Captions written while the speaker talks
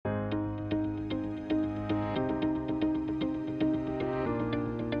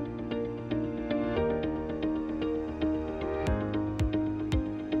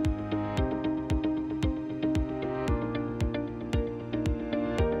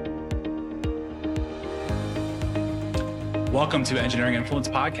Welcome to Engineering Influence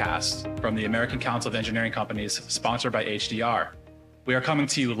Podcast from the American Council of Engineering Companies, sponsored by HDR. We are coming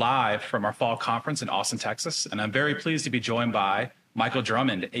to you live from our Fall Conference in Austin, Texas, and I'm very pleased to be joined by Michael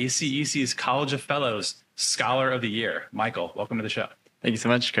Drummond, ACEC's College of Fellows Scholar of the Year. Michael, welcome to the show. Thank you so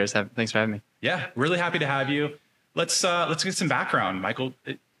much, Chris. Thanks for having me. Yeah, really happy to have you. Let's get some background, Michael.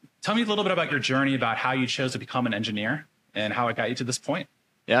 Tell me a little bit about your journey, about how you chose to become an engineer and how it got you to this point.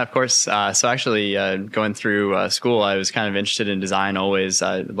 Yeah, of course. So actually, going through school, I was kind of interested in design always.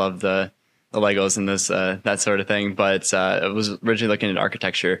 I love the Legos and this that sort of thing. But I was originally looking at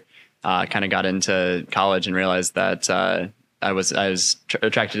architecture. Kind of got into college and realized that I was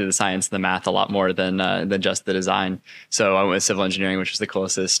attracted to the science and the math a lot more than just the design. So I went with civil engineering, which was the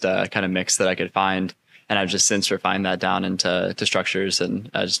closest kind of mix that I could find. And I've just since refined that down into structures, and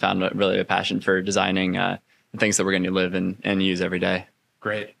I just found really a passion for designing the things that we're going to live and use every day.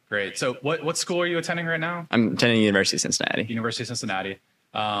 Great. So what school are you attending right now? I'm attending the University of Cincinnati. University of Cincinnati.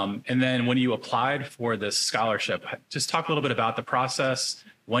 And then when you applied for this scholarship, just talk a little bit about the process,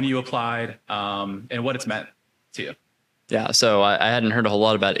 when you applied, and what it's meant to you. Yeah, so I hadn't heard a whole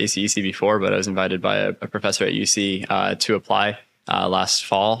lot about ACEC before, but I was invited by a professor at UC to apply last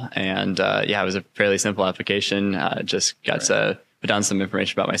fall. And it was a fairly simple application. Just got to put down some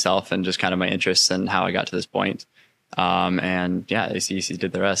information about myself and just kind of my interests and how I got to this point. ACEC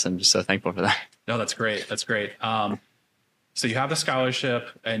did the rest. I'm just so thankful for that. No, that's great. So you have the scholarship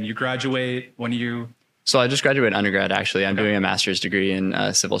and you graduate when you... So I just graduated undergrad, actually. I'm doing a master's degree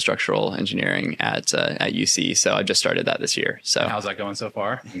in civil structural engineering at UC. So I just started that this year. So how's that going so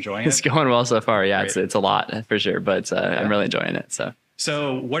far? Enjoying it? It's going well so far. Yeah, it's a lot for sure, but I'm really enjoying it.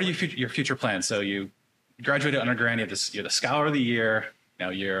 So what are your future plans? So you graduated undergrad, you're the Scholar of the Year. Now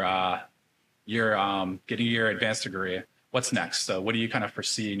you're getting your advanced degree. What's next? So what do you kind of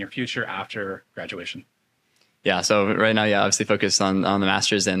foresee in your future after graduation? Yeah, so right now, obviously focused on the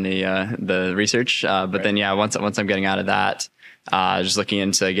master's and the research. But then, once I'm getting out of that, just looking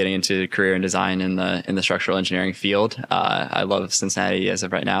into getting into career and design in the structural engineering field. I love Cincinnati as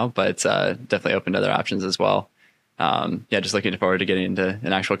of right now, but definitely open to other options as well. Just looking forward to getting into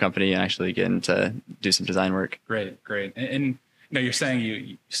an actual company and actually getting to do some design work. Great. And you're saying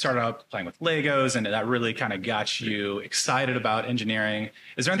you started out playing with Legos and that really kind of got you excited about engineering.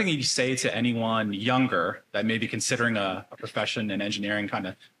 Is there anything you say to anyone younger that may be considering a profession in engineering, kind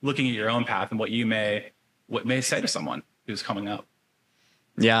of looking at your own path and what may say to someone who's coming up?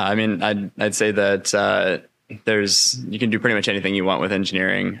 Yeah, I mean, I'd say that you can do pretty much anything you want with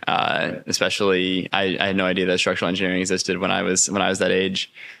engineering. Especially, I had no idea that structural engineering existed when I was that age.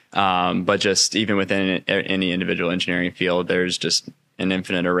 But just even within any individual engineering field, there's just an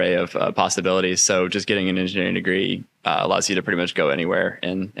infinite array of possibilities. So just getting an engineering degree allows you to pretty much go anywhere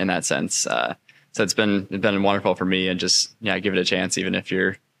in that sense. So it's been wonderful for me, and just give it a chance, even if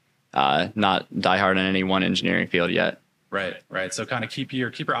you're not diehard in any one engineering field yet. Right. So kind of keep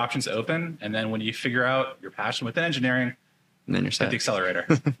your options open, and then when you figure out your passion within engineering, and then you're set. Hit the accelerator.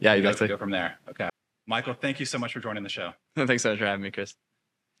 Yeah, you exactly. Go from there. Okay. Michael, thank you so much for joining the show. Thanks so much for having me, Chris.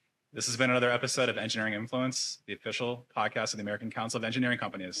 This has been another episode of Engineering Influence, the official podcast of the American Council of Engineering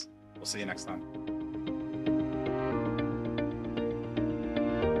Companies. We'll see you next time.